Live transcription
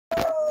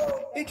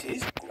It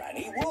is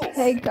Granny Wolf.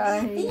 Hey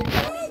guys.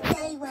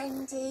 Birthday,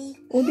 Wendy.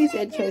 All these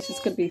intros is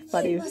gonna be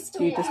funny if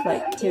you just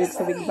like hearing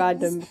something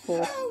random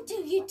before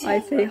I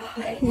say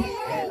hi.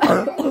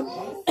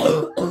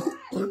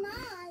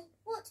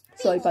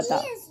 Sorry about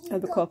that. I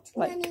have a cough,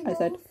 like I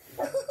said.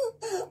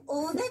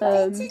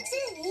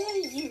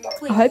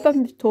 I hope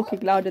I'm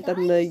talking louder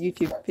than the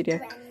YouTube video.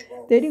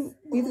 The only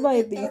reason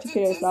why the YouTube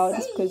video is loud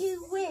is because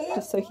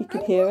just so he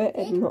can hear it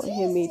and not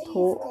hear me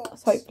talk.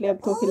 So hopefully I'm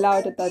talking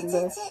louder than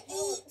the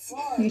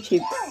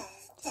YouTube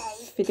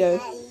video.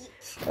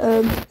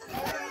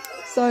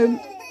 So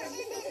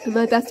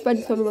my best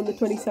friend's coming on the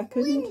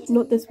 22nd,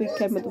 not this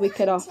weekend but the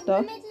weekend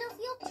after.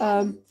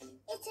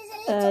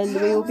 And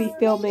we will be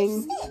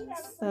filming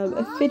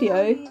a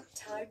video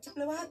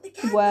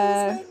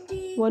where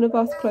one of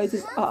us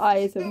closes our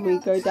eyes and we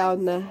go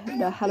down the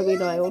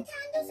Halloween aisle,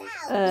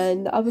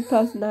 and the other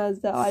person has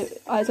their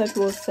eyes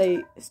open will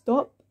say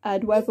stop,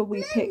 and whatever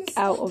we pick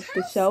out of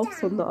the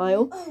shelves on the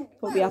aisle,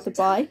 what we have to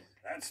buy.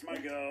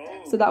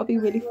 So that'll be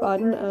really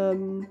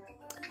fun.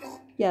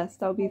 Yes,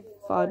 that'll be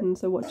fun,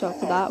 so watch out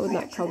for that when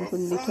that comes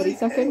on the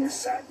 22nd.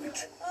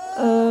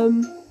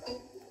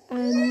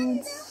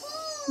 And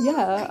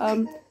yeah,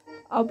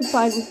 I'll be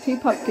buying 2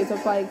 pumpkins.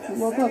 I'm buying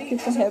 1 pumpkin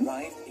for him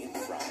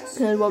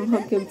and 1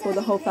 pumpkin for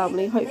the whole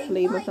family.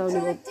 Hopefully my family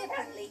will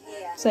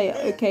say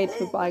okay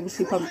for buying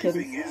 2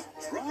 pumpkins.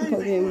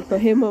 For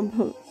him,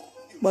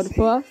 1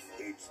 for us.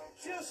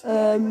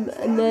 And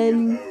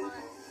then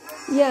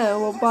yeah,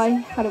 we'll buy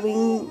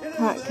Halloween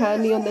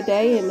candy on the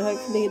day, and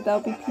hopefully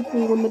there'll be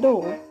people on the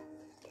door.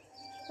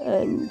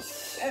 And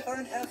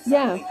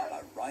yeah,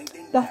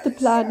 that's the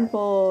plan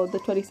for the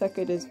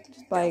 22nd, is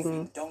just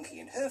buying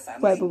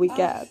whatever we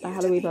get at the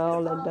Halloween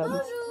aisle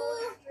and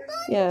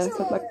yeah,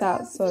 stuff like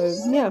that. So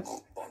yeah,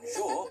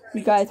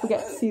 you guys will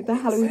get to see the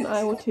Halloween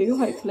aisle too,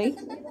 hopefully.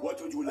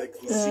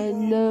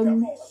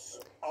 And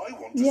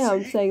yeah,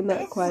 I'm saying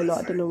that quite a lot,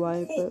 I don't know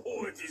why, but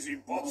It is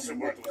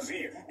impossible to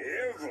see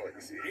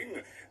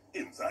everything.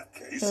 In that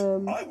case,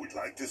 I would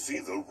like to see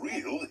the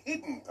real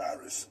hidden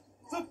Paris.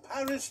 The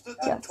Paris that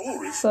the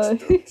tourists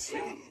don't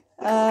see.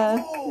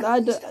 I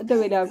don't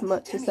really have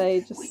much to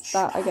say, just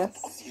that, I guess.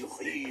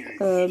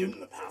 So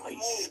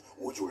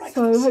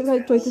I hope you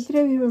guys enjoyed the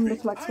video. Remember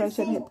to like, subscribe,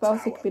 share, and hit the bell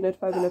so you can be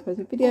notified when I post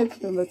a video.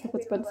 Remember to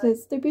support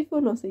sponsors. Stay beautiful,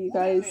 and I'll see you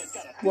guys.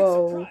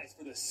 Whoa.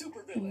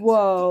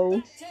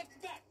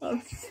 I'll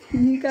see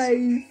you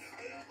guys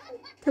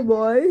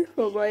tomorrow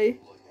for my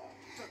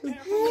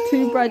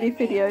 2 brand new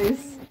videos.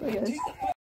 Bye guys.